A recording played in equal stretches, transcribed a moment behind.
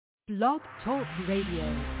Blog Talk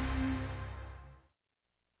Radio.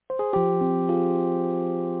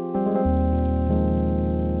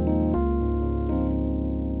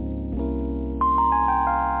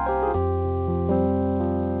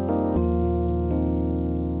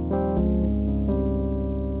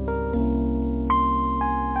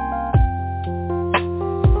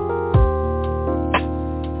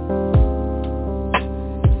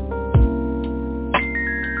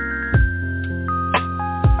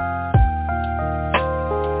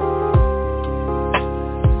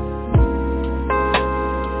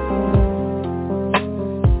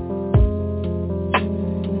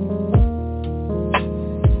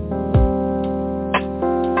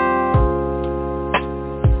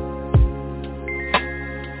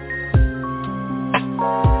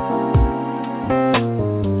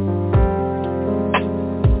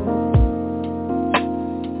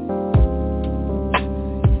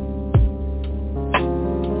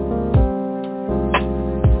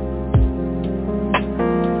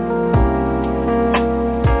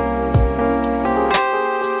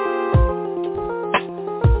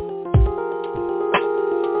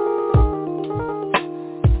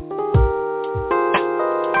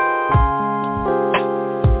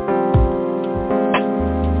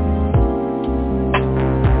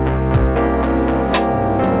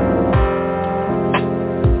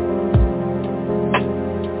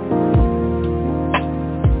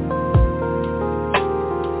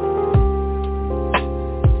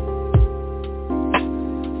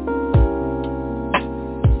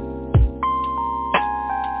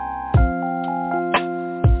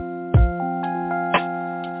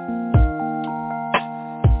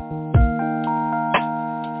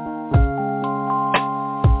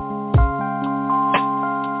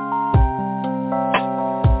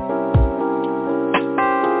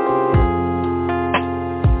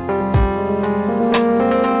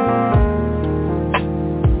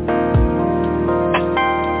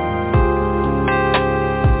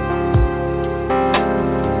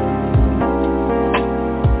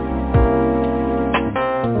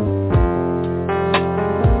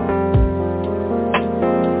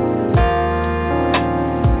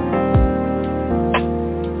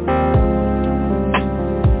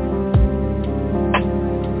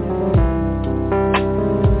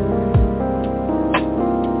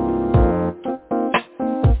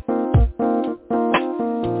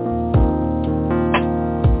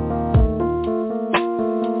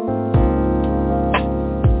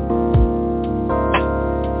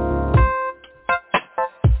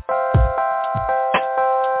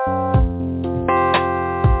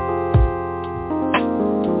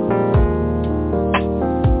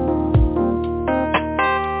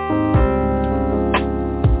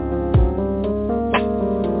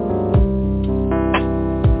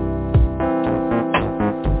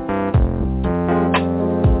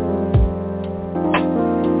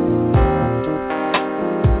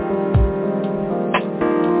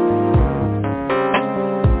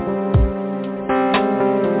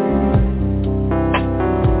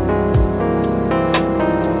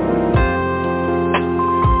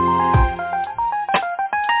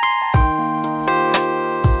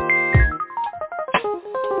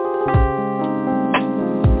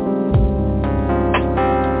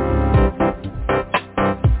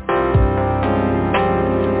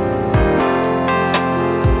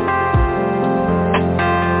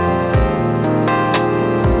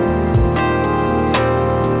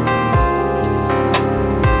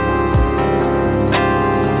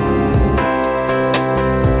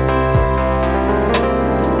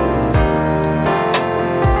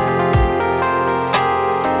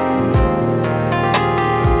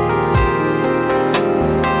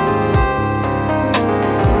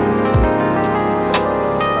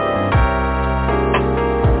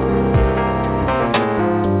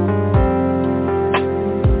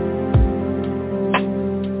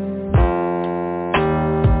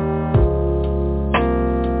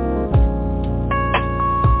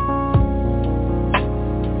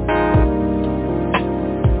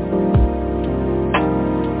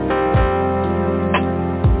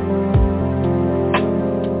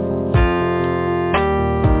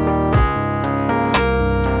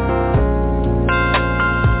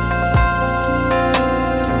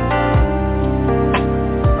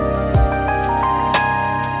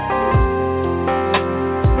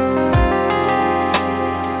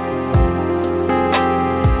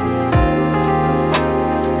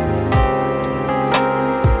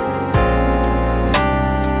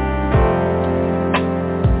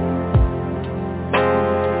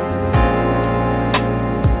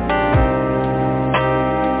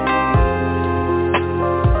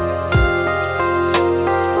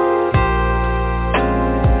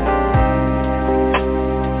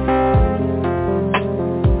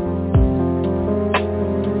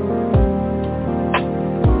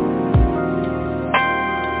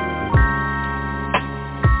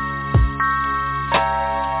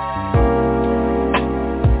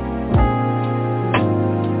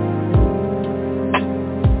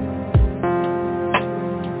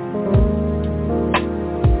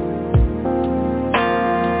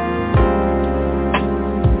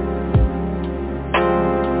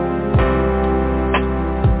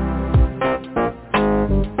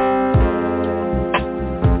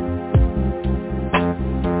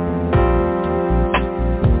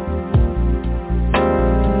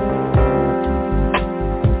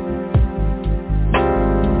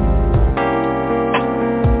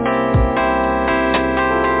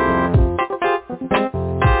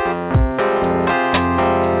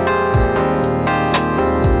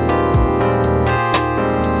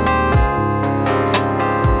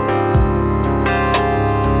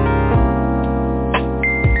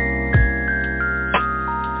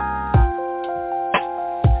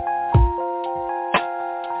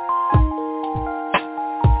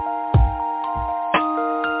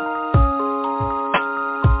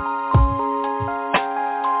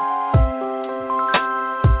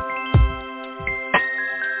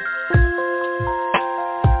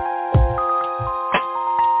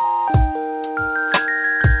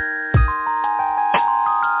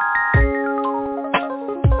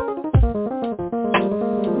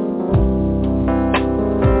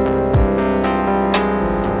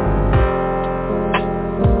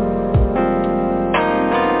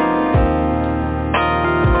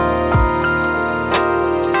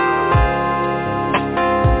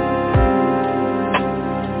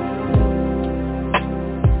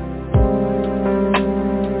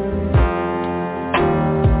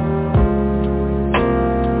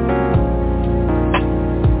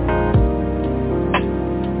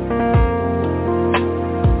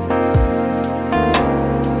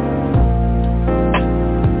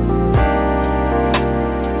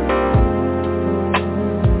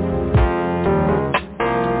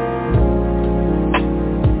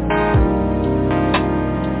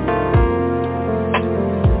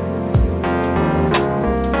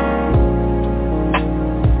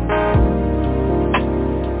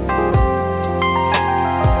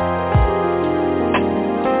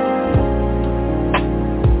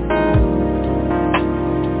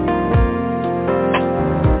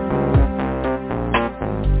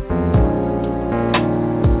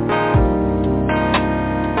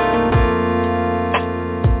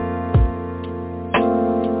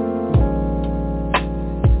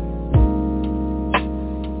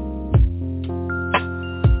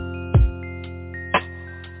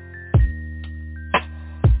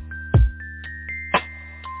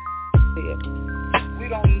 We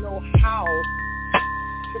don't know how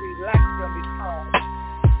to relax them because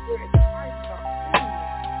we're in Christ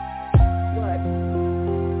our but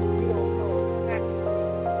we don't know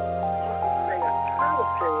exactly how to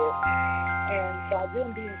say it. And by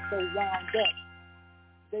them being so wound up,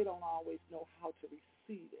 they don't always know how to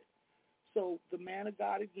receive it. So the man of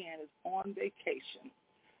God, again, is on vacation,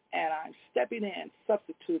 and I'm stepping in,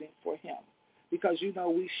 substituting for him. Because,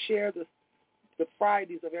 we share the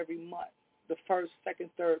Fridays of every month, the 1st, 2nd,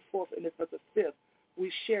 3rd, 4th, and if it's the 5th,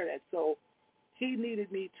 we share that. So he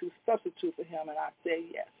needed me to substitute for him, and I said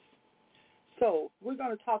yes. So we're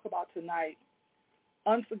going to talk about tonight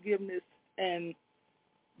unforgiveness and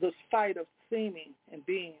the fight of seeming and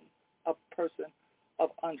being a person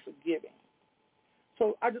of unforgiving.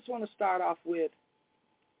 So I just want to start off with,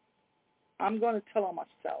 I'm going to tell on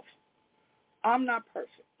myself, I'm not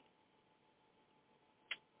perfect.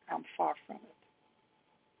 I'm far from it.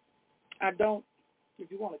 I don't,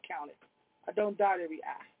 if you want to count it, I don't dot every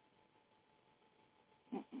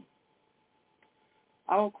I.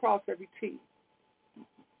 I don't cross every T.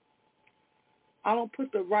 I don't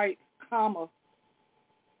put the right comma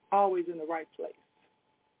always in the right place.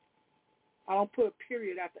 I don't put a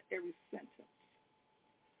period after every sentence.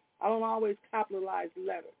 I don't always capitalize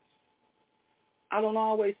letters. I don't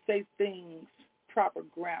always say things proper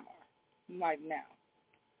grammar like now.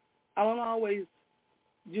 I don't always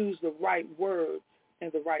use the right words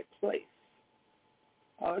in the right place.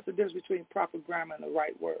 It's the difference between proper grammar and the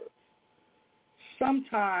right words.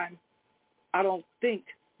 Sometimes I don't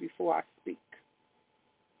think before I speak.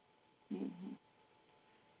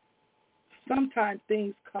 Sometimes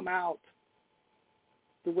things come out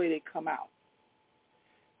the way they come out.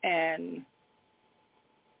 And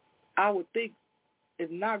I would think,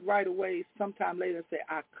 if not right away, sometime later say,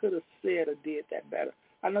 I could have said or did that better.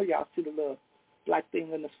 I know y'all see the little black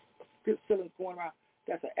thing in the ceiling going around.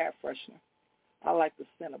 That's an air freshener. I like the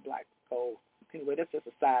scent of black gold. Anyway, that's just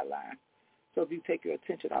a sideline. So if you take your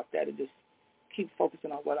attention off that and just keep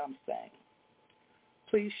focusing on what I'm saying.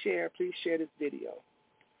 Please share this video.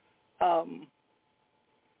 I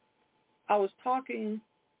was talking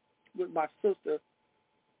with my sister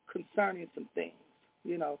concerning some things.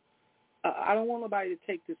 I don't want nobody to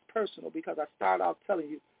take this personal because I started off telling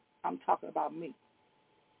you I'm talking about me,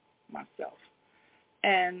 myself.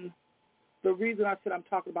 And the reason I said I'm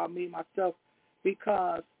talking about me, myself,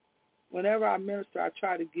 because whenever I minister, I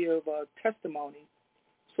try to give a testimony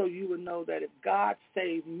so you would know that if God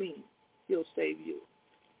saved me, he'll save you.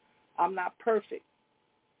 I'm not perfect.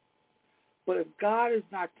 But if God is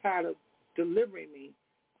not tired of delivering me,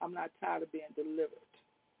 I'm not tired of being delivered.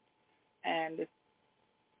 And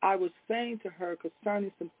I was saying to her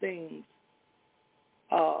concerning some things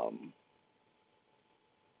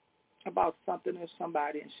about something or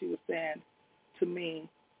somebody, and she was saying to me,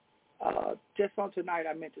 just on tonight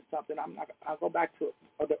I mentioned something. I'll go back to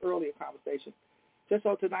the earlier conversation. Just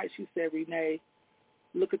on tonight she said, Renee,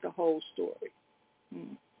 look at the whole story.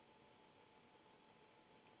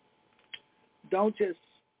 Don't just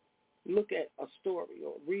look at a story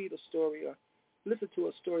or read a story or listen to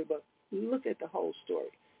a story, but look at the whole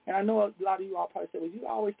story. And I know a lot of you all probably say, well, you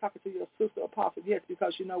always talking to your sister apostle. Yes,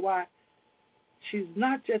 because you know why? She's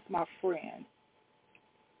not just my friend.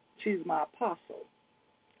 She's my apostle.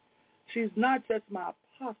 She's not just my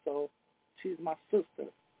apostle. She's my sister.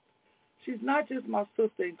 She's not just my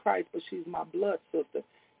sister in Christ, but she's my blood sister.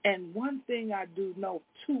 And one thing I do know,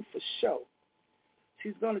 too, for sure,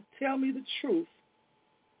 she's going to tell me the truth,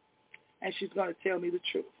 and she's going to tell me the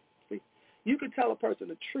truth. See, you can tell a person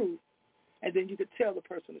the truth, and then you can tell the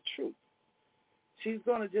person the truth. She's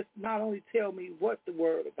going to just not only tell me what the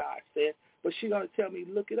word of God said, but she's going to tell me,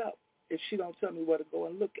 look it up, if she don't tell me where to go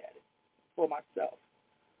and look at it for myself.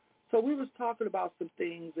 So we was talking about some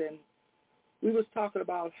things, and we was talking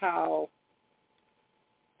about how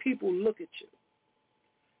people look at you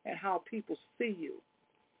and how people see you.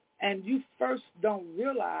 And you first don't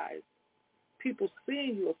realize people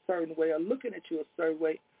seeing you a certain way or looking at you a certain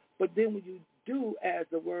way, but then when you do as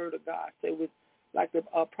the word of God say, with like the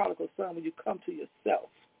prodigal son, when you come to yourself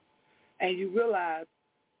and you realize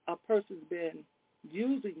a person's been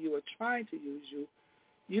using you or trying to use you,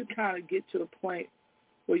 you kind of get to the point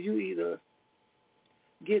where you either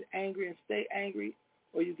get angry and stay angry,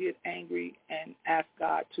 or you get angry and ask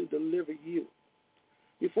God to deliver you.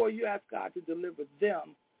 Before you ask God to deliver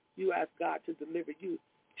them, you ask God to deliver you,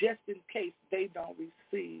 just in case they don't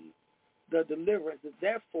receive the deliverance. And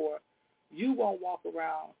therefore, you won't walk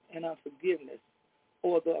around in unforgiveness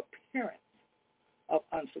or the appearance of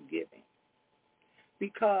unforgiving.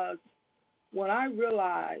 Because when I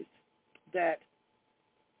realized that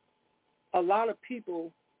a lot of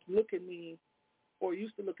people look at me, or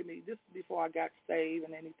used to look at me, this is before I got saved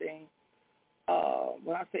and anything.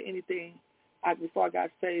 When I say anything, before I got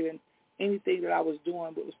saved, and anything that I was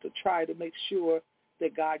doing was to try to make sure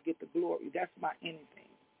that God get the glory. That's my anything.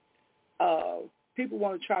 People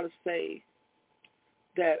want to try to say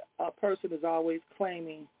that a person is always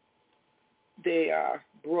claiming they are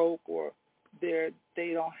broke or they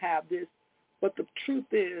don't have this. But the truth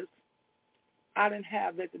is, I didn't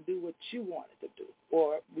have that to do what you wanted to do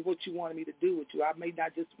or what you wanted me to do with you. I may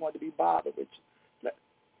not just want to be bothered with you.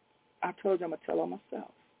 I told you I'm going to tell on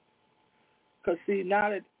myself. Because, see, now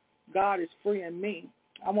that God is freeing me,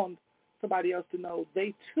 I want somebody else to know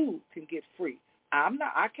they, too, can get free.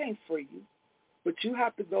 I can't free you, but you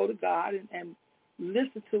have to go to God and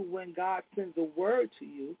listen to when God sends a word to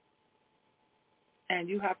you, and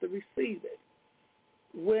you have to receive it.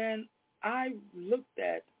 When I looked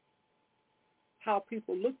at how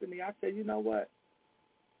people looked at me, I said, you know what?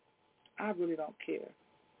 I really don't care.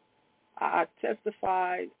 I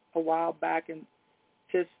testified a while back and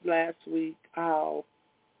just last week how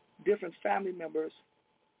different family members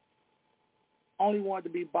only wanted to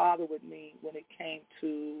be bothered with me when it came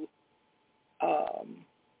to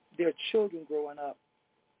their children growing up.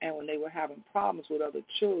 And when they were having problems with other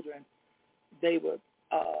children, they would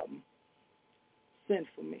send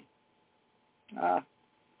for me.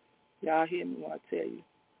 Y'all hear me when I tell you.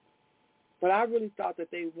 But I really thought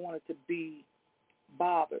that they wanted to be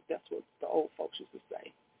bothered. That's what the old folks used to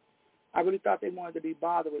say. I really thought they wanted to be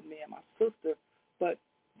bothered with me and my sister, but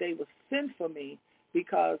they would send for me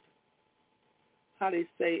because, how they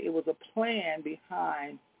say, it was a plan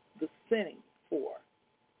behind the sending for.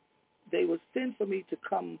 They would send for me to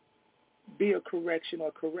come be a correction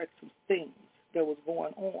or correct some things that was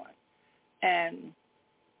going on. And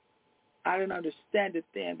I didn't understand it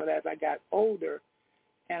then, but as I got older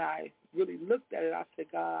and I really looked at it, I said,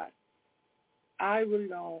 God, I really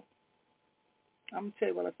don't, I'm going to tell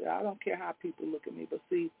you what I said. I don't care how people look at me. But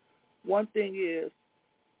see, one thing is,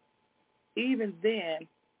 even then,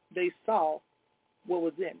 they saw what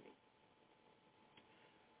was in me.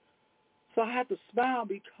 So I had to smile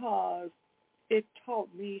because it taught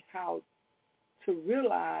me how to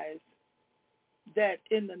realize that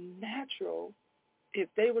in the natural, if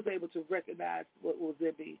they was able to recognize what was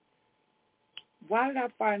in me, why did I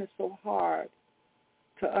find it so hard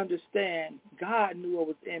to understand God knew what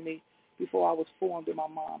was in me before I was formed in my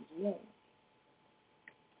mom's womb?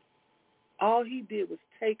 All he did was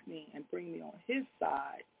take me and bring me on his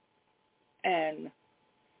side and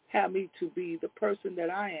have me to be the person that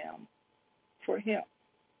I am for him.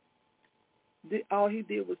 All he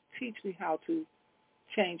did was teach me how to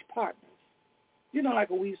change partners. You know, like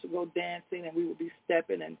when we used to go dancing and we would be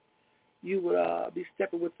stepping and you would be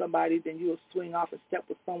stepping with somebody, then you would swing off and step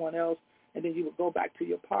with someone else, and then you would go back to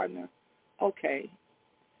your partner. Okay.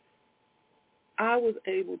 I was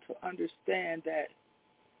able to understand that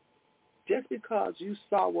just because you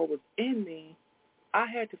saw what was in me, I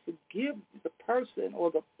had to forgive the person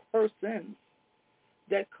or the persons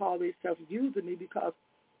that call themselves using me, because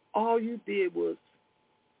all you did was,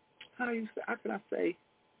 how can I say,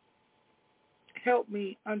 help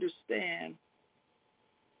me understand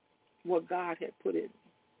what God had put in me.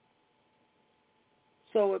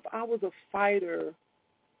 So if I was a fighter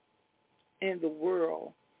in the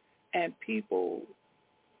world and people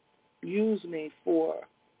use me for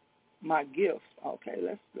my gift, okay,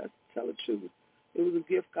 let's tell the truth. It was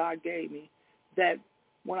a gift God gave me, that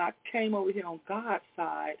when I came over here on God's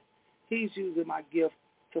side, he's using my gift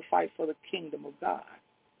to fight for the kingdom of God.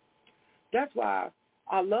 That's why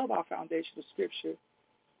I love our foundational scripture,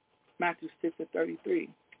 Matthew 6:33.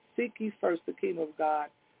 Seek ye first the kingdom of God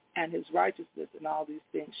and his righteousness, and all these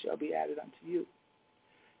things shall be added unto you.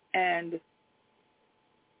 And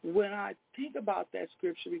when I think about that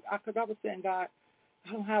scripture, because I was saying, God,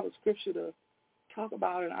 I don't have a scripture to talk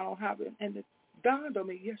about, and I don't have it. And it dawned on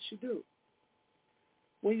me, yes, you do.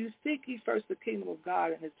 When you seek ye first the kingdom of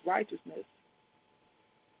God and his righteousness,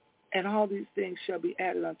 and all these things shall be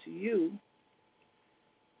added unto you,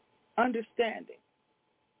 understanding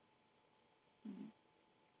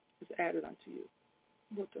is added unto you.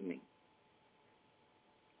 What to me?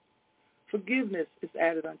 Forgiveness is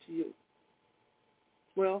added unto you.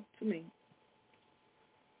 Well, to me,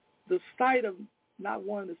 the sight of not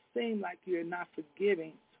wanting to seem like you're not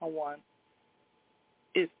forgiving someone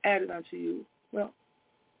is added unto you. Well,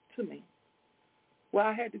 to me. Well,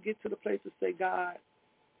 I had to get to the place to say, God,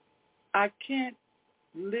 I can't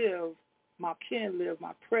live my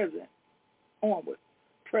present onward,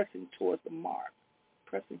 pressing towards the mark,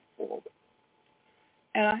 pressing forward.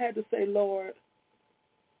 And I had to say, Lord,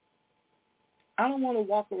 I don't want to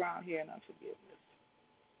walk around here in unforgiveness.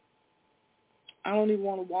 I don't even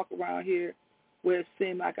want to walk around here where it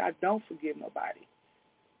seems like I don't forgive nobody.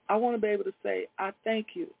 I want to be able to say, I thank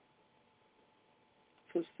you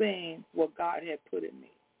for seeing what God had put in me.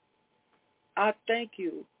 I thank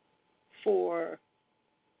you for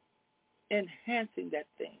enhancing that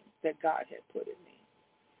thing that God had put in me.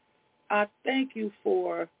 I thank you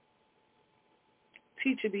for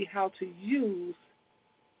teaching me how to use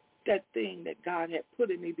that thing that God had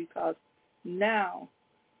put in me, because now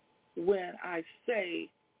when I say,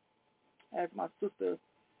 as my sister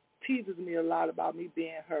teases me a lot about me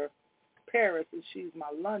being her Paris and she's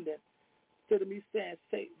my London, instead of me saying,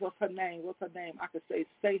 say, what's her name, I could say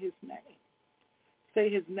his name. Say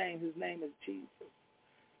his name is Jesus.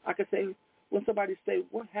 I could say, when somebody say,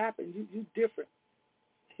 what happened, you different,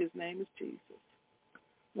 his name is Jesus.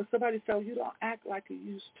 When somebody says, you don't act like you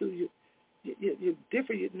used to, you're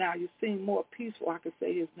different now, you seem more peaceful, I could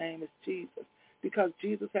say his name is Jesus, because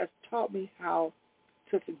Jesus has taught me how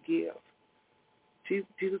to forgive.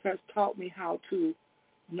 Jesus has taught me how to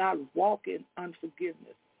not walk in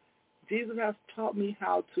unforgiveness. Jesus has taught me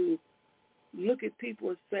how to look at people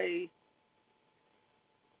and say,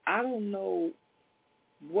 I don't know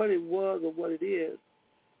what it was or what it is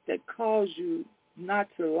that caused you not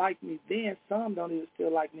to like me then. Some don't even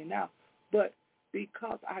still like me now. But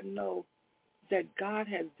because I know that God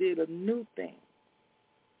has did a new thing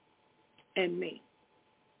in me.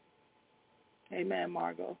 Amen,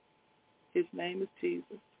 Margot. His name is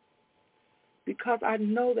Jesus. Because I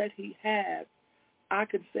know that he has, I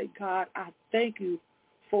can say, God, I thank you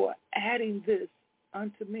for adding this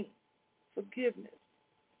unto me, forgiveness.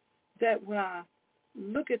 That when I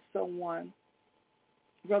look at someone,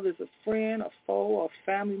 whether it's a friend, a foe, or a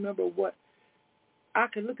family member, what, I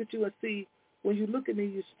can look at you and see, when you look at me,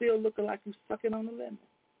 you're still looking like you're sucking on a lemon.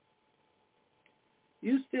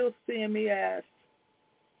 You still seeing me as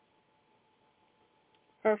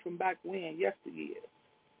her from back when, yesteryear.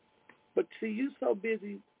 But see, you so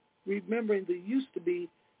busy remembering the used to be,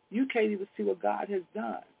 you can't even see what God has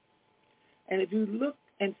done. And if you look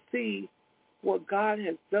and see what God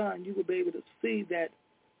has done, you will be able to see that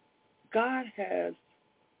God has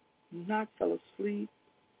not fell asleep.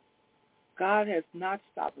 God has not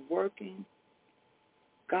stopped working.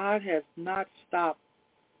 God has not stopped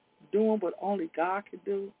doing what only God can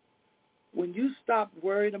do. When you stop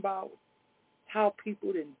worrying about how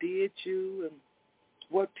people then did you and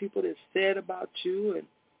what people then said about you and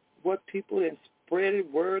what people then spread a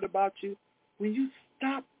word about you, when you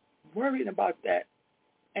stop worrying about that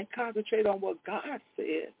and concentrate on what God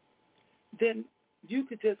said, then you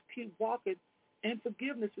could just keep walking in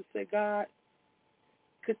forgiveness and say, God,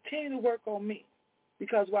 continue to work on me.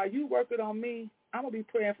 Because while you working on me, I'm going to be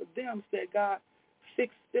praying for them. Say, God,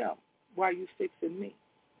 fix them while you fixing me.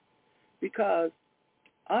 Because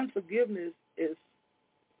unforgiveness is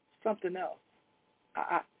something else.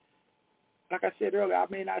 Like I said earlier, I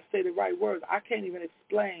may not say the right words. I can't even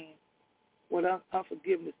explain what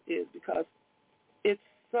unforgiveness is, because it's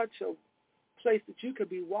such a place that you could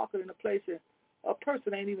be walking in a place and a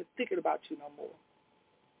person ain't even thinking about you no more.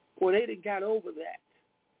 Or they done got over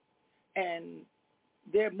that and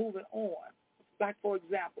they're moving on. Like, for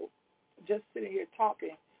example, just sitting here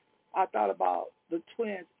talking, I thought about the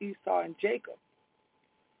twins Esau and Jacob.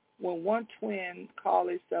 When one twin called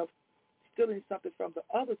himself stealing something from the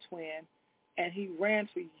other twin, and he ran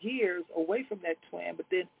for years away from that twin, but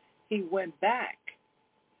then he went back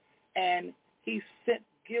and he sent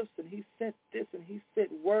gifts and he sent this and he sent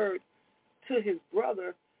word to his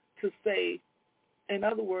brother to say, in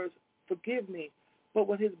other words, forgive me. But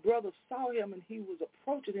when his brother saw him and he was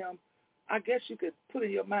approaching him, I guess you could put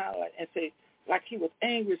in your mind and say, like he was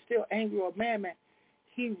angry, still angry or man,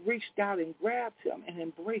 he reached out and grabbed him and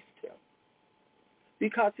embraced him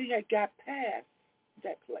because he had got past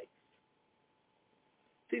that place.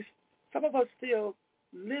 See, some of us still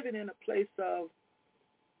living in a place of,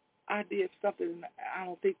 I did something and I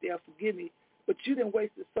don't think they'll forgive me, but you done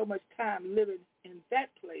wasted so much time living in that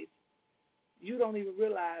place, you don't even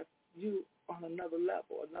realize you on another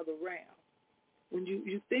level, another realm. When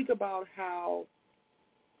you think about how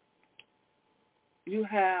you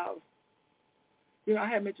have, I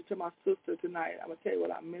had mentioned to my sister tonight, I'm going to tell you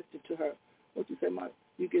what I mentioned to her. What you say,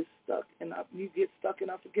 you get stuck in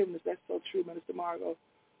unforgiveness. That's so true, Minister Margot.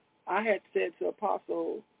 I had said to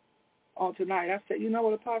Apostle on tonight, I said, you know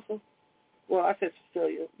what, Apostle? Well, I said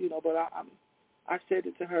Cecilia, but I said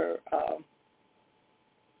it to her.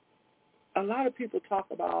 A lot of people talk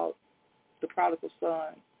about the prodigal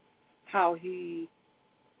son, how he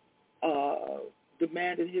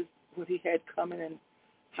demanded what he had coming, and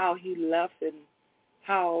how he left and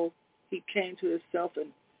how he came to himself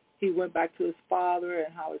and he went back to his father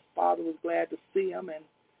and how his father was glad to see him and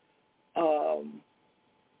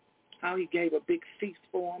how he gave a big feast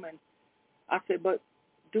for him. And I said, but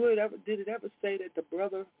did it ever say that the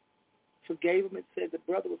brother forgave him? It said the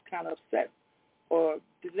brother was kind of upset. Or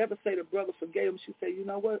did it ever say the brother forgave him? She said, you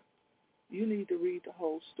know what? You need to read the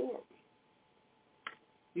whole story.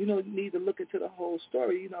 You need to look into the whole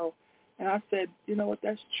story, And I said, you know what?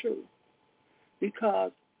 That's true.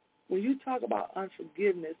 Because when you talk about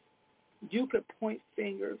unforgiveness, you could point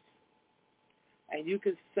fingers and you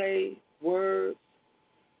can say words.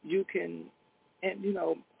 You can,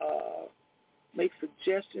 make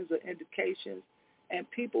suggestions or indications. And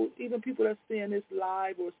even people that seeing this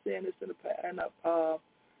live or seeing this in a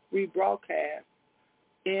rebroadcast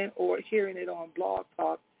or hearing it on Blog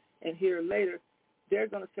Talk and hear it later, they're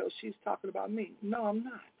going to tell she's talking about me. No, I'm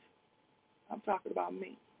not. I'm talking about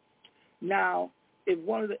me. Now, if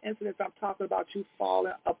one of the incidents I'm talking about you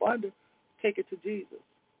falling up under, take it to Jesus.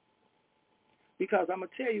 Because I'm going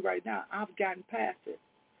to tell you right now, I've gotten past it.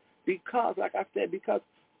 Because, like I said, because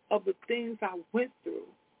of the things I went through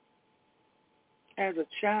as a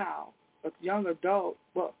child, a young adult,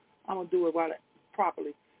 well, I'm going to do it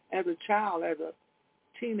properly. As a child, as a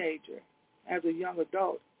teenager, as a young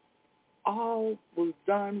adult, all was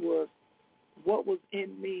done was what was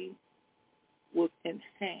in me was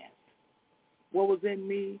enhanced. What was in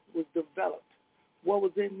me was developed. What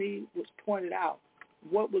was in me was pointed out.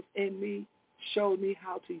 What was in me showed me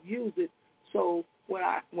how to use it. So when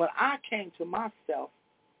I came to myself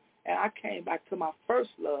and I came back to my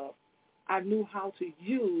first love, I knew how to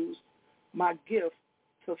use my gift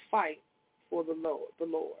to fight for the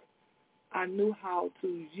Lord. I knew how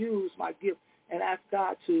to use my gift and ask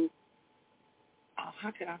God to,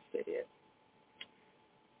 how can I say it?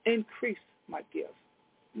 Increase my gift.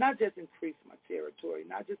 Not just increase my territory,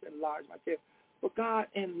 not just enlarge my territory, but God,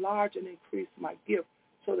 enlarge and increase my gift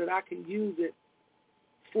so that I can use it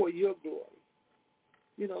for your glory.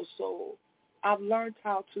 So I've learned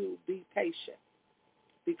how to be patient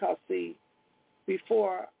because, see,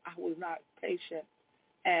 before I was not patient,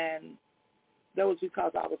 and that was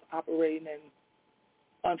because I was operating in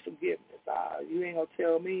unforgiveness. You ain't going to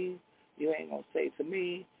tell me, you ain't going to say to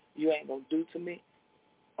me, you ain't going to do to me.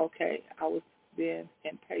 Okay, I was being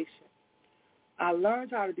impatient. I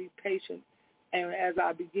learned how to be patient, and as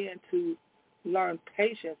I began to learn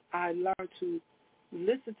patience, I learned to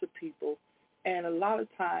listen to people, and a lot of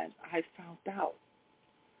times I found out.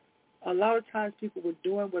 A lot of times people were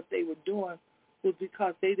doing what they were doing was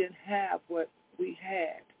because they didn't have what we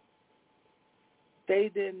had. They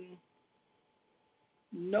didn't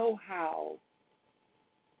know how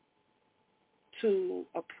to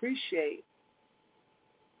appreciate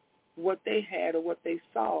what they had or what they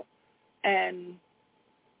saw. And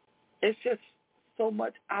it's just so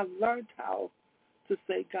much. I learned how to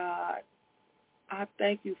say, God, I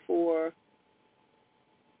thank you for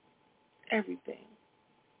everything.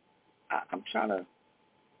 I'm trying to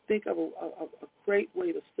think of a great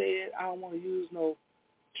way to say it. I don't want to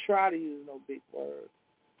try to use no big words.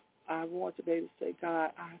 I want to be able to say,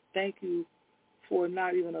 God, I thank you for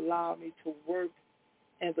not even allowing me to work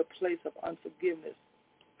in the place of unforgiveness.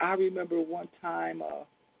 I remember one time a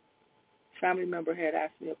family member had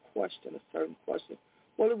asked me a certain question.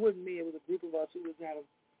 Well, it wasn't me. It was a group of us who was at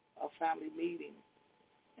a family meeting.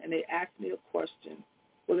 And they asked me a question.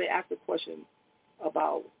 Well, they asked a question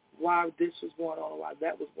about why this was going on or why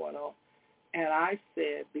that was going on. And I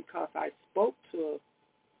said, because I spoke to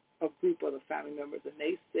a group of the family members, and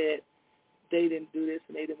they said they didn't do this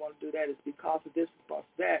and they didn't want to do that, it's because of this, because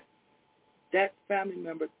of that. That family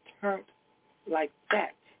member turned like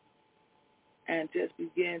that and just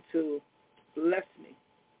began to bless me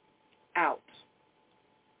out.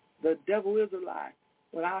 The devil is a lie.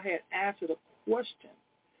 When I had answered a question,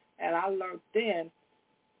 and I learned then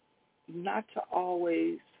not to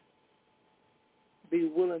always be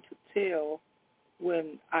willing to tell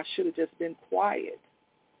when I should have just been quiet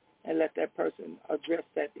and let that person address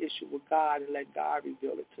that issue with God and let God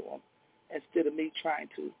reveal it to them instead of me trying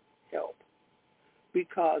to help.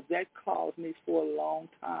 Because that caused me for a long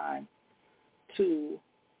time to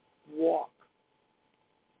walk,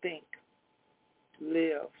 think,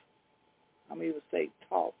 live, I'm even say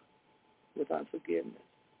talk with unforgiveness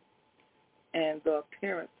and the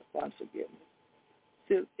appearance of unforgiveness.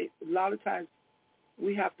 So a lot of times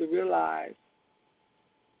we have to realize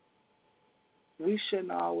we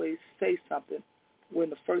shouldn't always say something when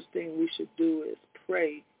the first thing we should do is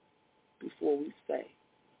pray before we say.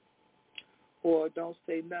 Or don't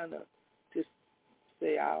say none of, just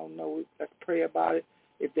say, I don't know, let's pray about it.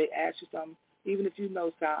 If they ask you something, even if you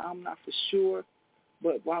know, say, I'm not for sure,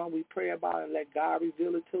 but why don't we pray about it and let God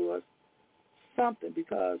reveal it to us? Something,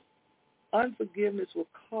 because unforgiveness will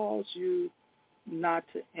cause you not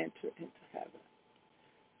to enter into heaven.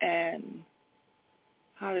 And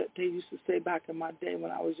how they used to say back in my day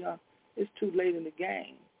when I was young, it's too late in the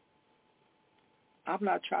game. I'm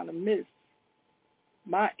not trying to miss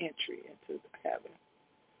my entry into heaven.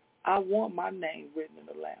 I want my name written in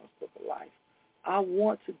the Lamb's Book of Life. I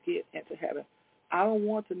want to get into heaven. I don't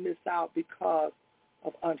want to miss out because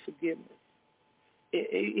of unforgiveness.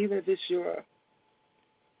 Even if it's your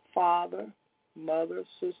father, mother,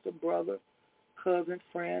 sister, brother, cousin,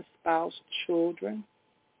 friend, spouse, children,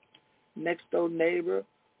 next door neighbor,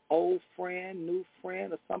 old friend, new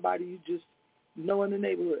friend, or somebody you just know in the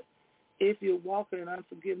neighborhood. If you're walking in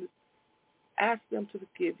unforgiveness, ask them to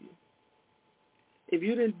forgive you. If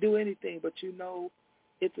you didn't do anything, but you know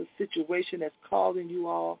it's a situation that's causing you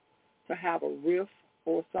all to have a rift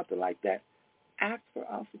or something like that, ask for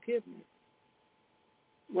unforgiveness.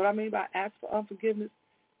 What I mean by ask for unforgiveness,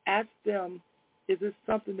 ask them, is this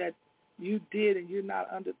something that you did and you're not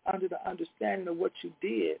under the understanding of what you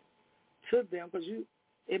did to them? Because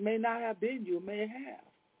it may not have been you, it may have.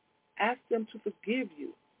 Ask them to forgive you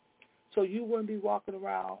so you wouldn't be walking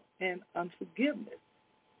around in unforgiveness,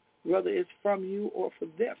 whether it's from you or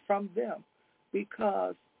from them,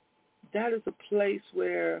 because that is a place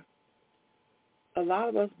where a lot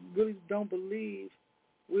of us really don't believe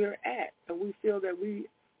we're at, and we feel that we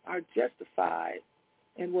are justified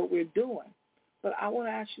in what we're doing. But I want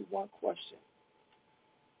to ask you one question.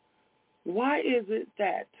 Why is it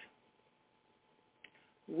that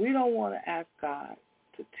we don't want to ask God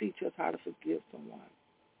to teach us how to forgive someone?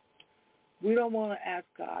 We don't want to ask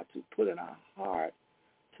God to put in our heart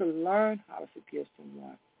to learn how to forgive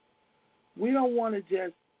someone. We don't want to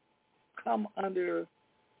just come under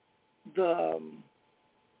the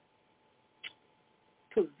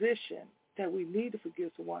position that we need to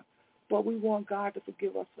forgive someone, but we want God to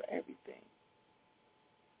forgive us for everything.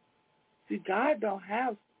 See, God don't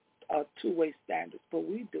have two-way standards, but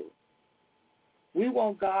we do. We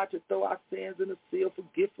want God to throw our sins in the sea of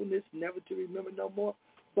forgetfulness, never to remember no more,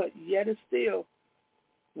 but yet and still,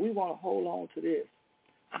 we want to hold on to this.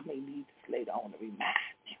 I may need this later on to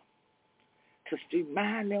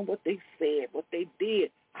remind them what they said, what they did.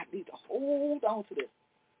 I need to hold on to this.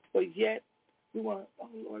 But yet, we want to, oh,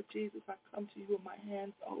 Lord Jesus, I come to you with my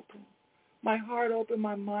hands open, my heart open,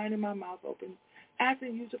 my mind and my mouth open,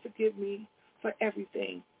 asking you to forgive me for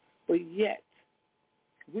everything. But yet,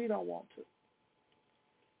 we don't want to.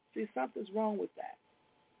 See, something's wrong with that.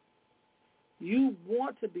 You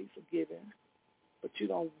want to be forgiven, but you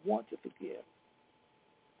don't want to forgive.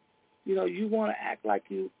 You know, you want to act like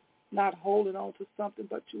you're not holding on to something,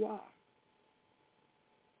 but you are.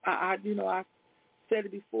 I said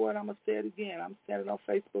it before, and I'm going to say it again. I'm saying it on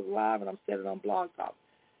Facebook Live, and I'm saying it on Blog Talk.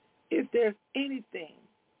 If there's anything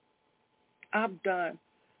I've done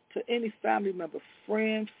to any family member,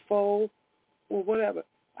 friend, foe, or whatever,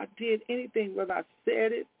 I did anything, whether I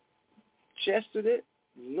said it, gestured it,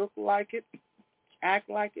 looked like it, act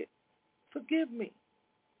like it, forgive me.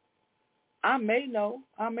 I may know,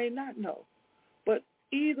 I may not know, but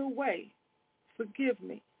either way, forgive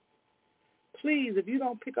me. Please, if you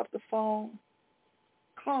don't pick up the phone,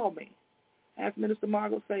 call me. As Minister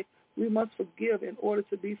Margot say, we must forgive in order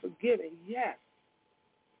to be forgiven. Yes.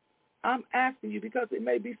 I'm asking you because it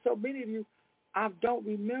may be so many of you, I don't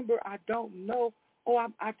remember, I don't know, or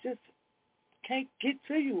I just can't get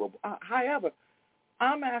to you. However,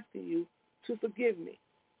 I'm asking you to forgive me.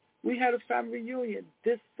 We had a family reunion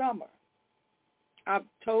this summer. I've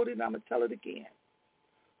told it and I'm going to tell it again.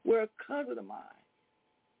 Where a cousin of mine,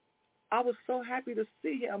 I was so happy to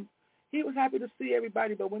see him. He was happy to see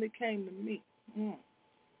everybody, but when it came to me,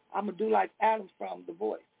 I'm going to do like Adam from The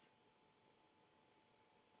Voice.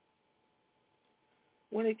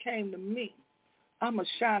 When it came to me, I'm going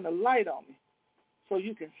to shine a light on me so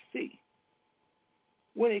you can see.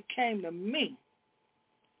 When it came to me,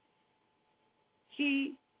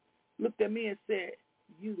 he looked at me and said,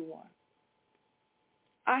 you the one.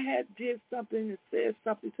 I had did something and said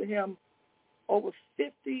something to him over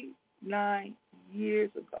 59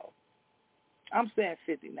 years ago. I'm saying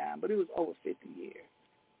 59, but it was over 50 years.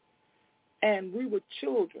 And we were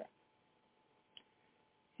children.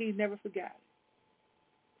 He never forgot it.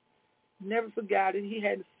 Never forgot it. He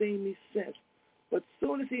hadn't seen me since. But as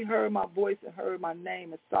soon as he heard my voice and heard my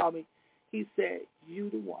name and saw me, he said, you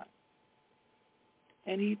the one.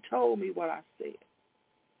 And he told me what I said.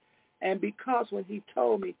 And because when he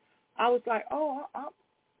told me, I was like, oh,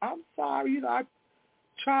 I'm sorry. You know, I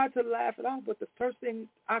tried to laugh it off, but the first thing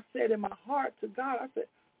I said in my heart to God, I said,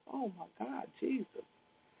 oh, my God, Jesus.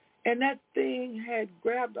 And that thing had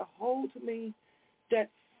grabbed a hold of me that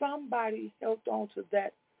somebody held on to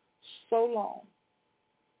that so long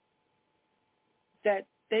that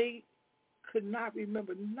they could not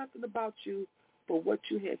remember nothing about you but what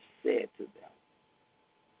you had said to them.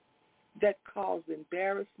 That caused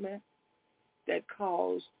embarrassment, that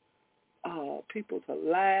caused people to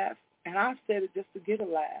laugh. And I said it just to get a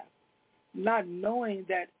laugh, not knowing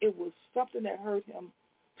that it was something that hurt him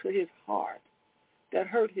to his heart, that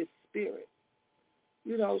hurt his spirit.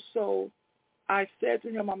 So I said to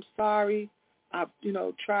him, I'm sorry. I've,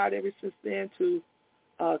 tried ever since then to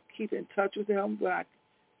keep in touch with him. When I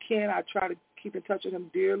can, I try to keep in touch with him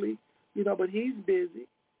dearly, but he's busy.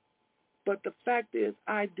 But the fact is,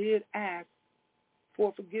 I did ask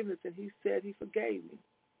for forgiveness, and he said he forgave me.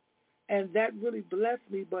 And that really blessed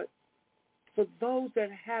me. But for those that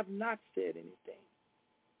have not said anything,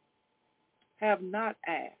 have not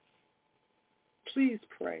asked, please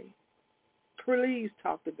pray. Please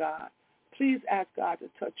talk to God. Please ask God to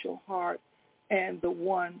touch your heart, and the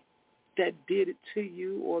one that did it to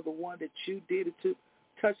you or the one that you did it to,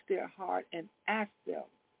 touch their heart and ask them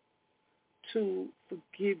to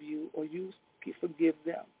forgive you or you forgive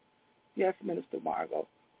them. Yes, Minister Margot,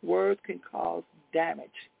 words can cause damage.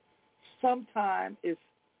 Sometimes it's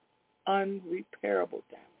unrepairable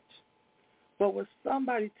damage. But when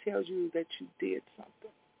somebody tells you that you did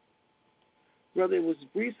something, whether it was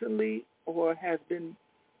recently or has been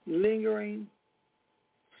lingering,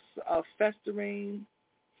 festering,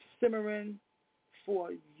 simmering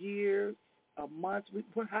for years, a month,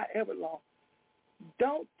 however long,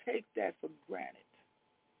 don't take that for granted.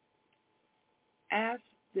 Ask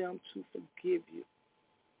them to forgive you.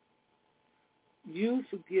 You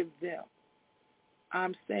forgive them.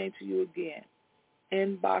 I'm saying to you again,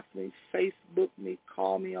 inbox me, Facebook me,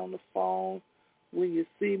 call me on the phone. When you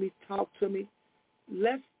see me, talk to me.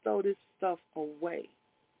 Let's throw this stuff away.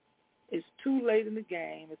 It's too late in the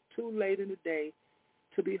game. It's too late in the day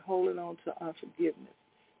to be holding on to unforgiveness.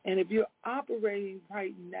 And if you're operating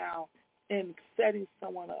right now and setting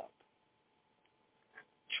someone up,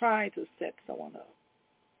 trying to set someone up,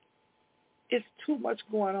 it's too much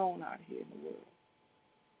going on out here in the world.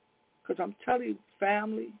 Because I'm telling you,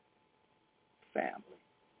 family,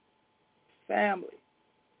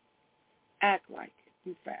 act like it,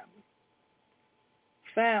 you family.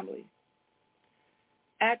 Family,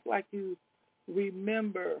 act like you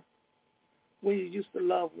remember when you used to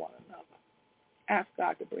love one another. Ask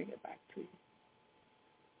God to bring it back to you.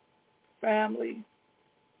 Family,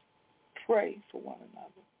 pray for one another.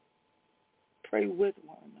 Pray with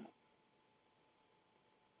one another.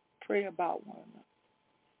 Pray about one another.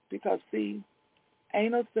 Because, see,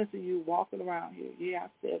 ain't no sense in you walking around here. Yeah, I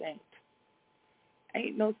said ain't.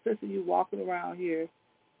 Ain't no sense in you walking around here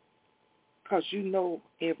because you know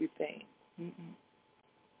everything. Mm-mm.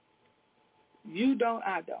 You don't,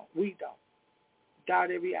 I don't, we don't.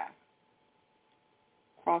 Dot every I.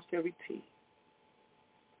 Cross every T.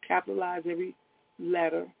 Capitalize every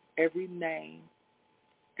letter, every name,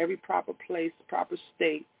 every proper place, proper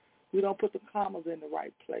state. We don't put the commas in the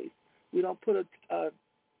right place. We don't put a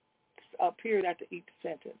period after each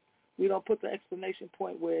sentence. We don't put the exclamation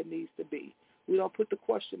point where it needs to be. We don't put the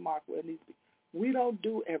question mark where it needs to be. We don't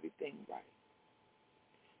do everything right.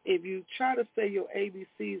 If you try to say your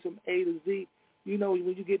ABCs from A to Z,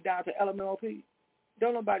 when you get down to LMNOP,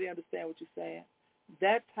 don't nobody understand what you're saying.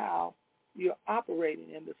 That's how you're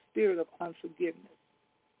operating in the spirit of unforgiveness.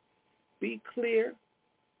 Be clear,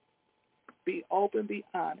 be open, be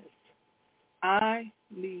honest. I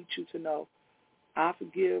need you to know I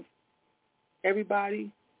forgive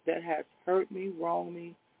everybody that has hurt me, wronged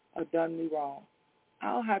me, or done me wrong.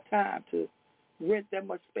 I don't have time to rent that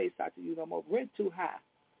much space out to you no more. Rent too high.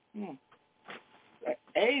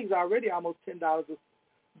 Eggs already almost $10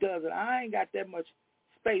 a dozen. I ain't got that much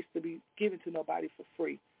space to be given to nobody for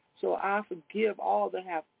free. So I forgive all that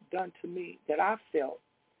have done to me that I felt,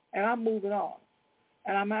 and I'm moving on.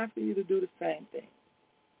 And I'm asking you to do the same thing.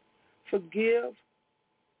 Forgive,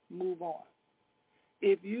 move on.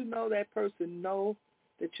 If you know that person know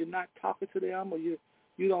that you're not talking to them or you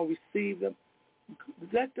don't receive them,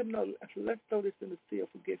 let them know. Let's throw this in the sea of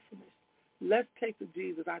forgiveness. Let's take to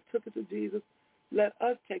Jesus. I took it to Jesus. Let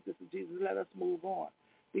us take this to Jesus. Let us move on.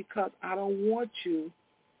 Because I don't want you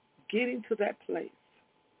getting to that place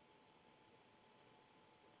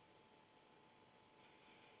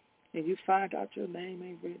and you find out your name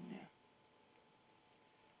ain't written there.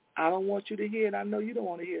 I don't want you to hear, and I know you don't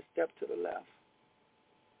want to hear step to the left.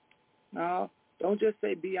 No, Don't just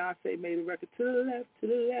say Beyonce made a record to the left, to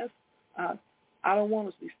the left. I don't want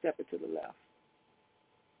us to be stepping to the left.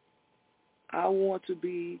 I want to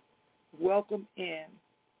be welcomed in,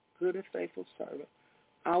 good and faithful servant.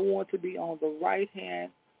 I want to be on the right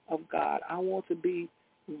hand of God. I want to be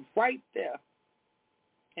right there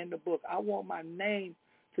in the book. I want my name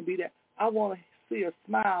to be there. I want to see a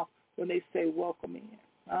smile when they say welcome in.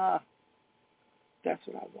 That's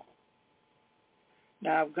what I want.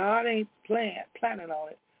 Now, if God ain't planning on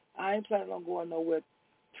it, I ain't planning on going nowhere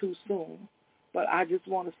too soon. But I just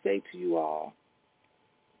want to say to you all,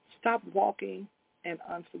 stop walking in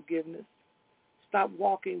unforgiveness. Stop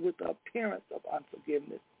walking with the appearance of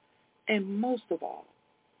unforgiveness. And most of all,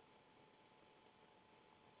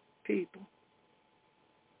 people,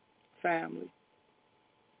 family,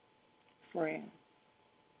 friends,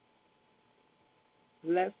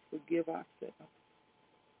 let's forgive ourselves.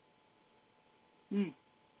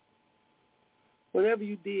 Whatever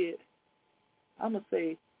you did, I'm going to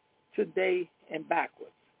say today and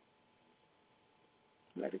backwards.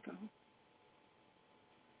 Let it go.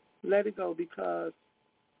 Let it go, because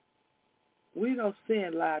we know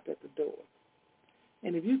sin lies at the door.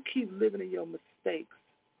 And if you keep living in your mistakes,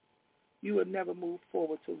 you will never move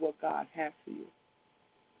forward to what God has for you.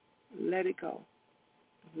 Let it go.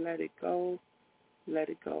 Let it go. Let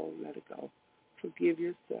it go. Let it go. Forgive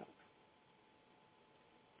yourself.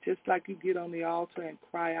 Just like you get on the altar and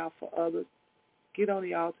cry out for others, get on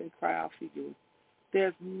the altar and cry out for you.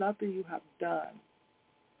 There's nothing you have done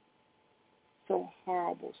so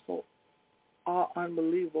horrible, so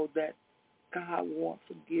unbelievable that God won't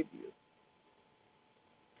forgive you.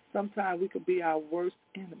 Sometimes we could be our worst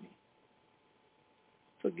enemy.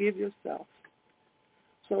 Forgive yourself.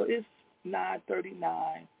 So it's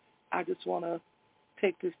 9:39. I just want to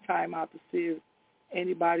take this time out to see if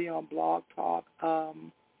anybody on Blog Talk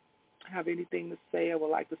have anything to say or would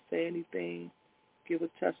like to say anything, give a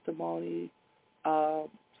testimony,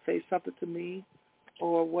 say something to me,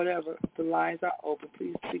 or whatever. The lines are open.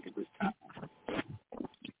 Please speak at this time.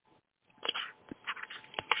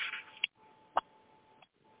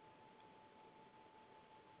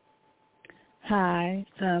 Hi,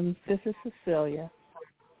 this is Cecilia.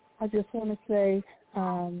 I just want to say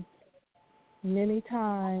many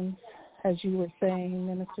times, as you were saying,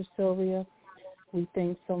 Minister Sylvia, we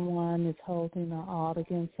think someone is holding an odd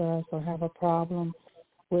against us or have a problem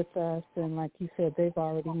with us, and like you said, they've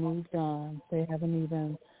already moved on. They haven't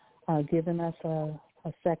even given us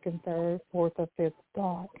a second, third, fourth, or fifth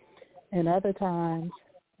thought. And other times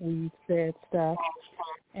we've said stuff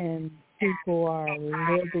and people are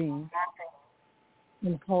living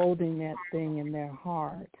and holding that thing in their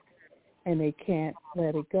heart, and they can't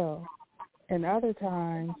let it go. And other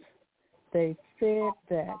times they fed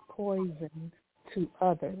that poison to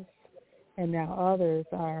others, and now others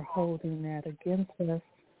are holding that against us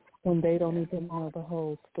when they don't even know the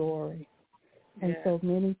whole story. And so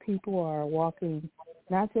many people are walking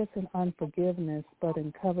not just in unforgiveness, but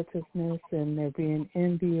in covetousness, and they're being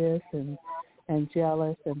envious and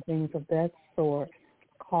jealous and things of that sort,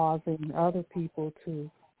 causing other people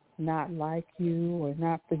to not like you or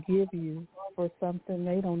not forgive you for something.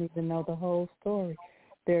 They don't even know the whole story.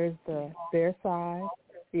 There's their side,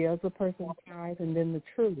 the other person's side, and then the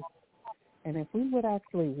truth. And if we would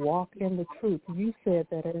actually walk in the truth, you said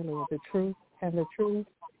that earlier, the truth and the truth,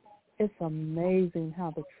 it's amazing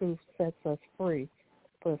how the truth sets us free.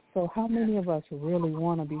 But so how many of us really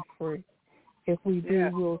want to be free? If we do,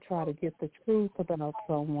 we'll try to get the truth about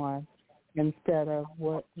someone instead of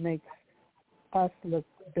what makes us look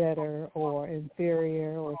better or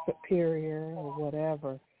inferior or superior or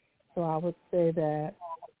whatever. So I would say that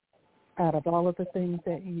out of all of the things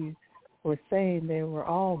that you were saying, they were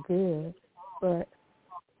all good, but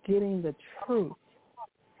getting the truth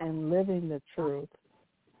and living the truth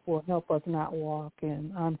will help us not walk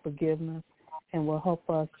in unforgiveness and will help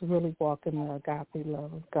us really walk in the agape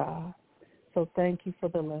love of God. So thank you for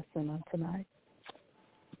the lesson on tonight.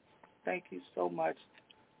 Thank you so much.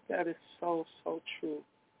 That is so, so true.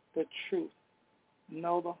 The truth.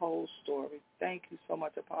 Know the whole story. Thank you so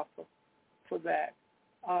much, Apostle, for that.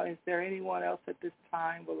 Is there anyone else at this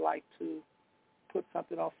time would like to put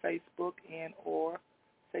something on Facebook and or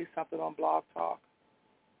say something on Blog Talk?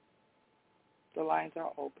 The lines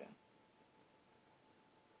are open.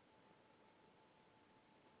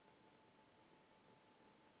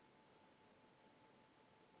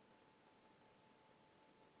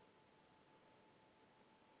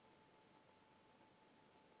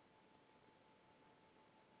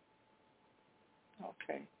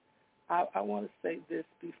 Okay. I want to say this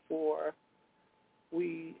before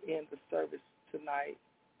we end the service tonight.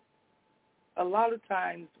 A lot of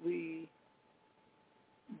times we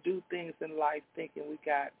do things in life thinking we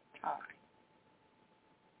got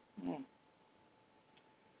time.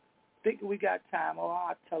 Thinking we got time. Oh,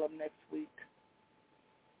 I'll tell them next week.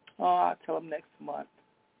 Oh, I'll tell them next month.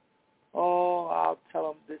 Oh, I'll tell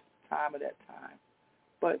them this time or that time.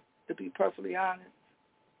 But to be perfectly honest,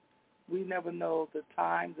 we never know the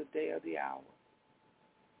time, the day, or the hour.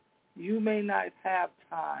 You may not have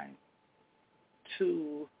time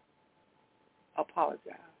to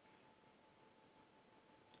apologize.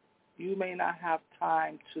 You may not have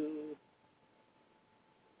time to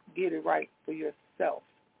get it right for yourself.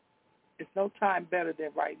 There's no time better than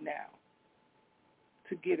right now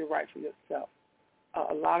to get it right for yourself.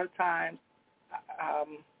 A lot of times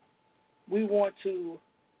we want to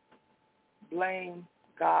blame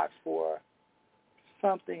God for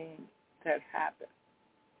something that happened.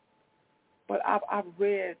 But I've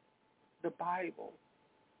read the Bible,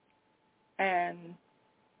 and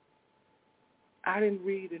I didn't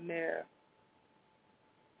read in there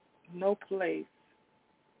no place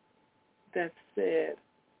that said,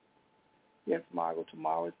 yes, Margot,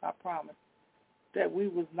 tomorrow is not promised, that we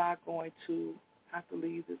was not going to have to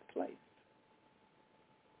leave this place.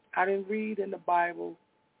 I didn't read in the Bible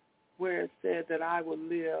where it said that I will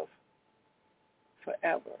live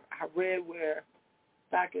forever. I read where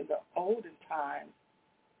back in the olden times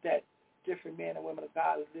that different men and women of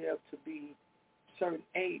God lived to be certain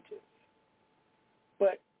ages.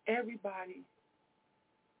 But everybody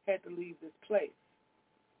had to leave this place.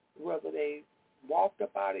 Whether they walked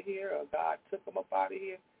up out of here or God took them up out of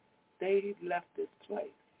here, they left this place.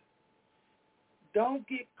 Don't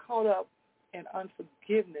get caught up in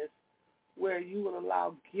unforgiveness where you will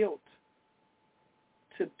allow guilt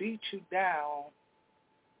to beat you down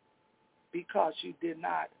because you did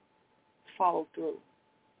not follow through.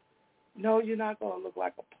 No, you're not going to look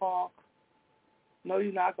like a punk. No,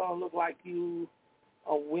 you're not going to look like you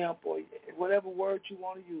a wimp or whatever word you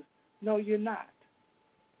want to use. No, you're not.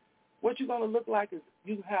 What you're going to look like is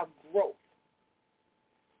you have growth.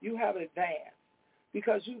 You have advance.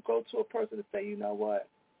 Because you go to a person and say, you know what,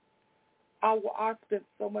 I spent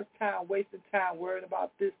so much time wasting time worrying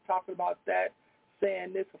about this, talking about that,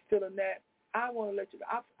 saying this or feeling that. I want to let you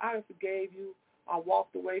know, I forgave you. I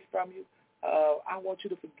walked away from you. I want you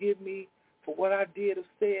to forgive me for what I did or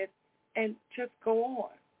said, and just go on.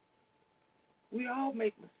 We all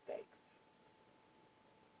make mistakes.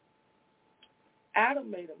 Adam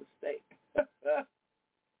made a mistake.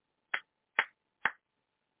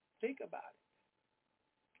 Think about it.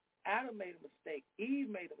 Adam made a mistake. Eve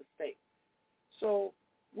made a mistake. So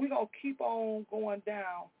we're going to keep on going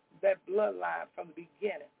down that bloodline from the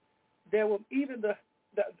beginning. There were even the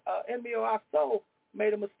enemy of our soul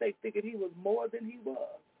made a mistake thinking he was more than he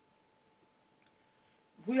was.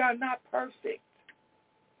 We are not perfect,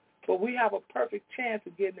 but we have a perfect chance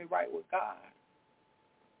of getting it right with God.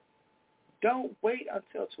 Don't wait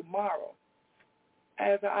until tomorrow.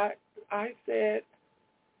 As I said,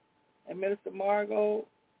 and Minister Margot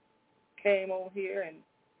came on here and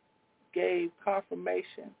gave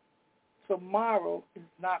confirmation, tomorrow is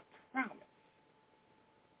not promised.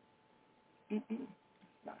 It's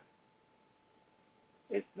not.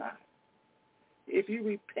 It's not. If you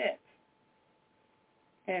repent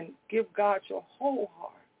and give God your whole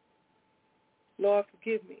heart, Lord,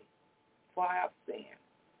 forgive me, for I have sinned.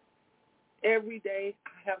 Every day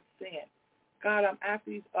I have sinned. God, I'm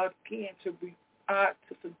asking you again to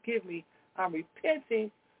forgive me. I'm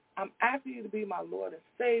repenting. I'm asking you to be my Lord and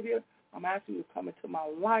Savior. I'm asking you to come into my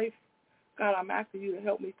life. God, I'm asking you to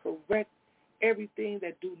help me correct everything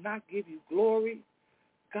that do not give you glory.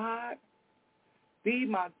 God, be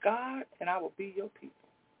my God, and I will be your people.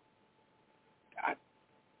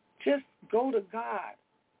 Just go to God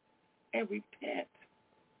and repent.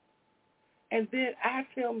 And then ask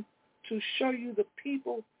him to show you the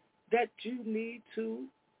people that you need to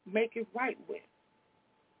make it right with.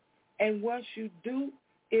 And once you do,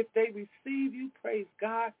 if they receive you, praise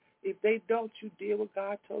God. If they don't, you deal what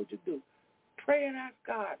God told you to do. Pray and ask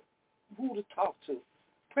God who to talk to.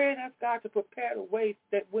 Pray and ask God to prepare the way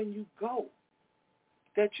that when you go,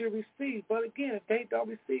 that you receive. But again, if they don't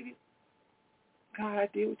receive you, God, I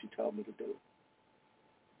did what you told me to do.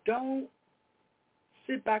 Don't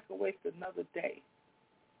sit back and waste another day,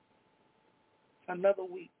 another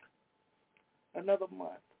week, another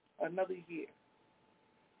month, another year,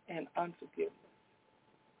 and unforgiveness.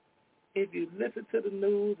 If you listen to the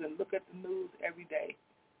news and look at the news every day,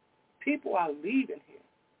 people are leaving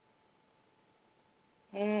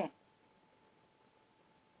here.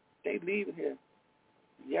 They leaving here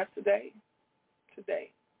yesterday, today.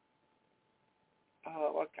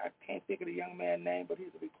 I can't think of the young man's name, but he's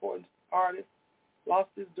a recording artist, lost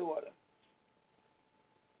his daughter,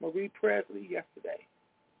 Marie Presley, yesterday.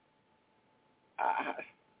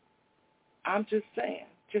 I'm just saying,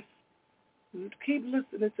 just keep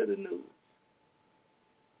listening to the news.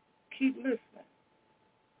 Keep listening.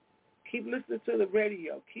 Keep listening to the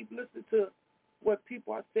radio. Keep listening to what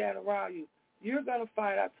people are saying around you. You're going to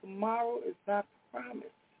find out tomorrow is not promised.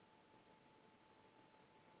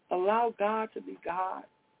 Allow God to be God.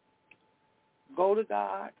 Go to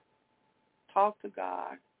God. Talk to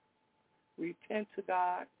God. Repent to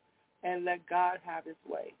God. And let God have his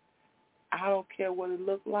way. I don't care what it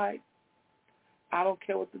looks like. I don't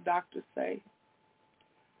care what the doctors say.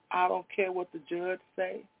 I don't care what the judge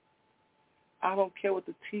say. I don't care what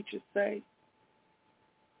the teachers say.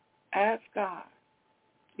 Ask God,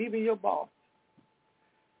 even your boss.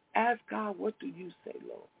 Ask God, what do you say,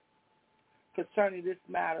 Lord, concerning this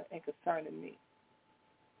matter and concerning me?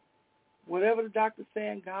 Whatever the doctor's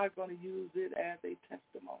saying, God's going to use it as a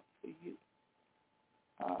testimony for you.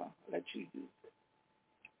 Let you use it.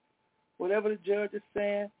 Whatever the judge is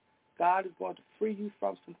saying, God is going to free you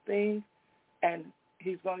from some things, and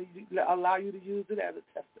he's going to allow you to use it as a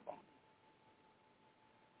testimony.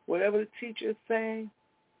 Whatever the teacher is saying,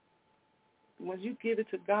 when you give it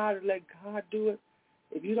to God and let God do it,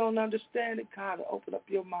 if you don't understand it, God will open up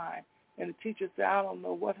your mind. And the teacher say, I don't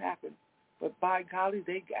know what happened, but by golly,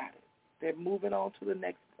 they got it. They're moving on to the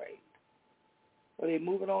next grade, or they're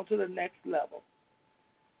moving on to the next level.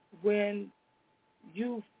 When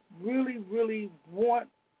you really, really want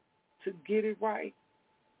to get it right,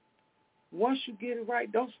 once you get it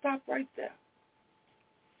right, don't stop right there.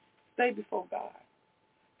 Stay before God.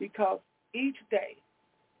 Because each day,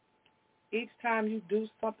 each time you do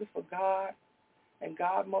something for God and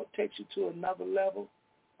God takes you to another level,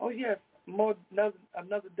 oh yes,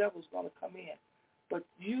 another devil's going to come in. But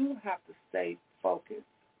you have to stay focused.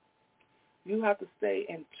 You have to stay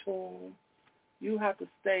in tune. You have to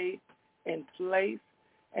stay in place.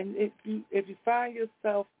 And if you find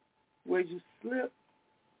yourself where you slip,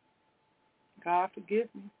 God forgive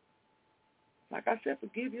me. Like I said,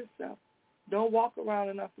 forgive yourself. Don't walk around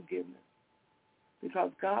in unforgiveness,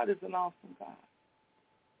 because God is an awesome God.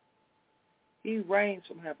 He reigns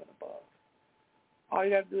from heaven above. All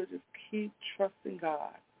you got to do is just keep trusting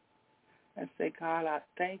God and say, God, I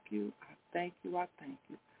thank you, I thank you, I thank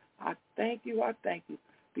you. I thank you, I thank you,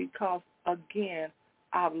 because, again,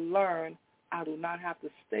 I've learned I do not have to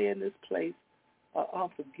stay in this place of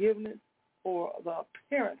unforgiveness or the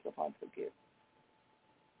appearance of unforgiveness.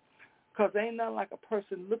 Because ain't nothing like a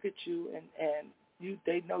person look at you and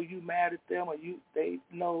they know you mad at them, or they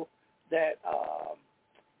know that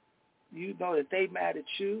that they mad at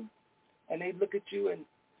you, and they look at you, and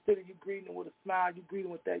instead of you greeting them with a smile, you greet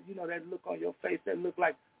them with that, that look on your face, that look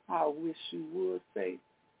like, I wish you would say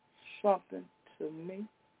something to me.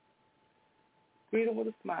 Greet them with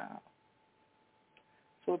a smile.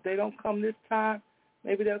 So if they don't come this time,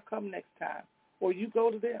 maybe they'll come next time. Or you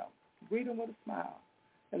go to them, greet them with a smile,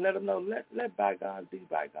 and let them know, let bygones be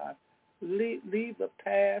bygones. Leave the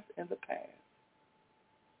past in the past.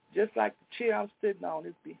 Just like the chair I'm sitting on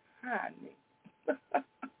is behind me.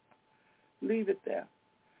 Leave it there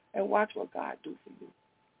and watch what God do for you.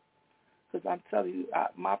 Because I'm telling you,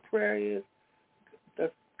 my prayer is,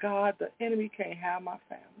 God, the enemy can't have my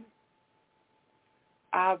family.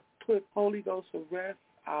 I've put Holy Ghost to rest.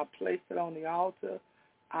 I've placed it on the altar.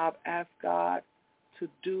 I've asked God to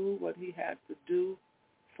do what he has to do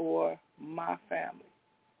for my family.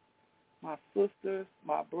 My sisters,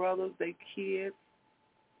 my brothers, they kids,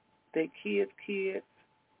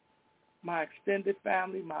 my extended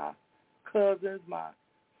family, my cousins, my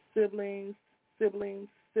siblings.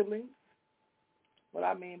 What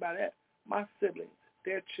I mean by that, my siblings,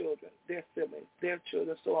 their children, their siblings, their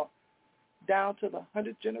children, so on, down to the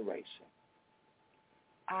 100th generation.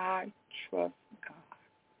 I trust God.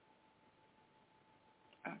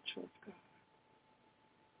 I trust God.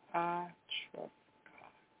 I trust God.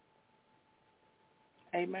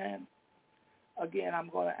 Amen. Again, I'm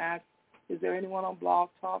going to ask, is there anyone on Blog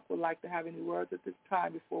Talk who would like to have any words at this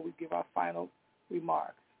time before we give our final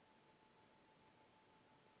remarks?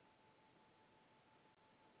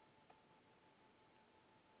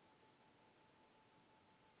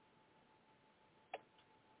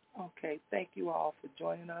 Okay, thank you all for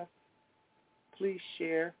joining us. Please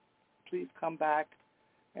share. Please come back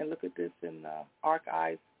and look at this in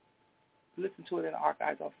archives. Listen to it in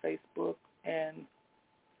archives on Facebook and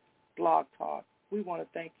Blog Talk. We want to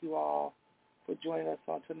thank you all for joining us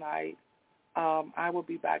on tonight. I will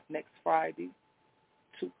be back next Friday,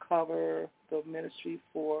 to cover the ministry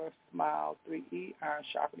for S.M.I.L.E.3E, Iron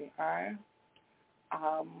Sharpening Iron,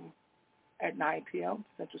 at 9 p.m.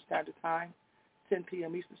 Central Standard Time, 10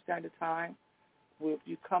 p.m. Eastern Standard Time. If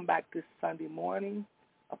you come back this Sunday morning,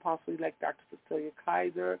 Apostle-elect Dr. Cecilia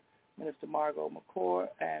Kaiser, Minister Margot McCord,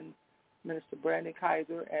 and Minister Brandon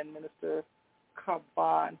Kaiser and Minister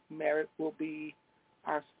Carbon Merritt will be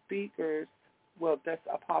our speakers. Well, that's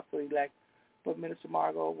Apostle-elect, but Minister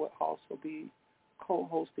Margot will also be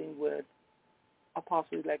co-hosting with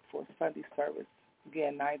Apostle-elect for Sunday service.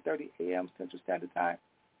 Again, 9:30 a.m. Central Standard Time,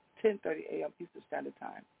 10:30 a.m. Eastern Standard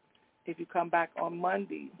Time. If you come back on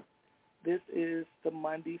Monday, this is the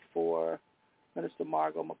Monday for Minister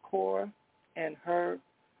Margot McCord, and her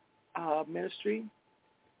ministry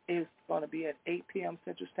is going to be at 8 p.m.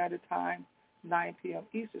 Central Standard Time, 9 p.m.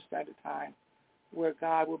 Eastern Standard Time, where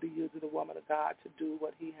God will be using the woman of God to do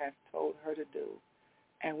what he has told her to do.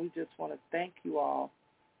 And we just want to thank you all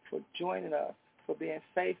for joining us, for being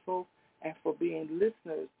faithful, and for being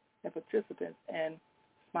listeners and participants in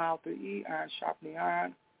S.M.I.L.E.3E, Iron Sharpening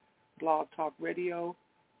Iron, Blog Talk Radio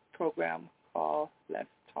program called Let's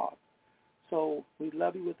Talk. So we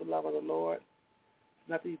love you with the love of the Lord.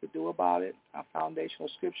 There's nothing you can do about it. Our foundational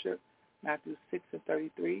scripture, Matthew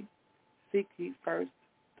 6:33, seek ye first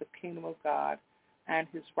the kingdom of God and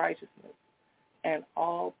his righteousness, and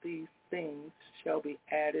all these things shall be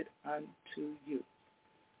added unto you.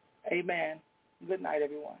 Amen. Good night,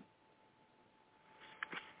 everyone.